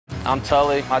I'm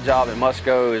Tully. My job at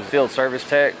Musco is field service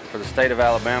tech for the state of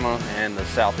Alabama and the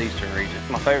southeastern region.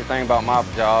 My favorite thing about my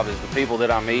job is the people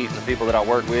that I meet and the people that I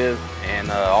work with,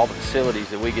 and all the facilities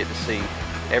that we get to see.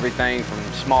 Everything from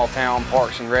small town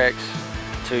parks and recs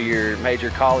to your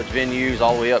major college venues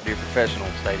all the way up to your professional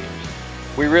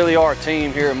stadiums. We really are a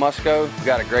team here at Musco. We've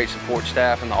got a great support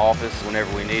staff in the office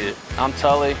whenever we need it. I'm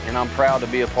Tully, and I'm proud to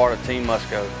be a part of Team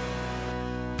Musco.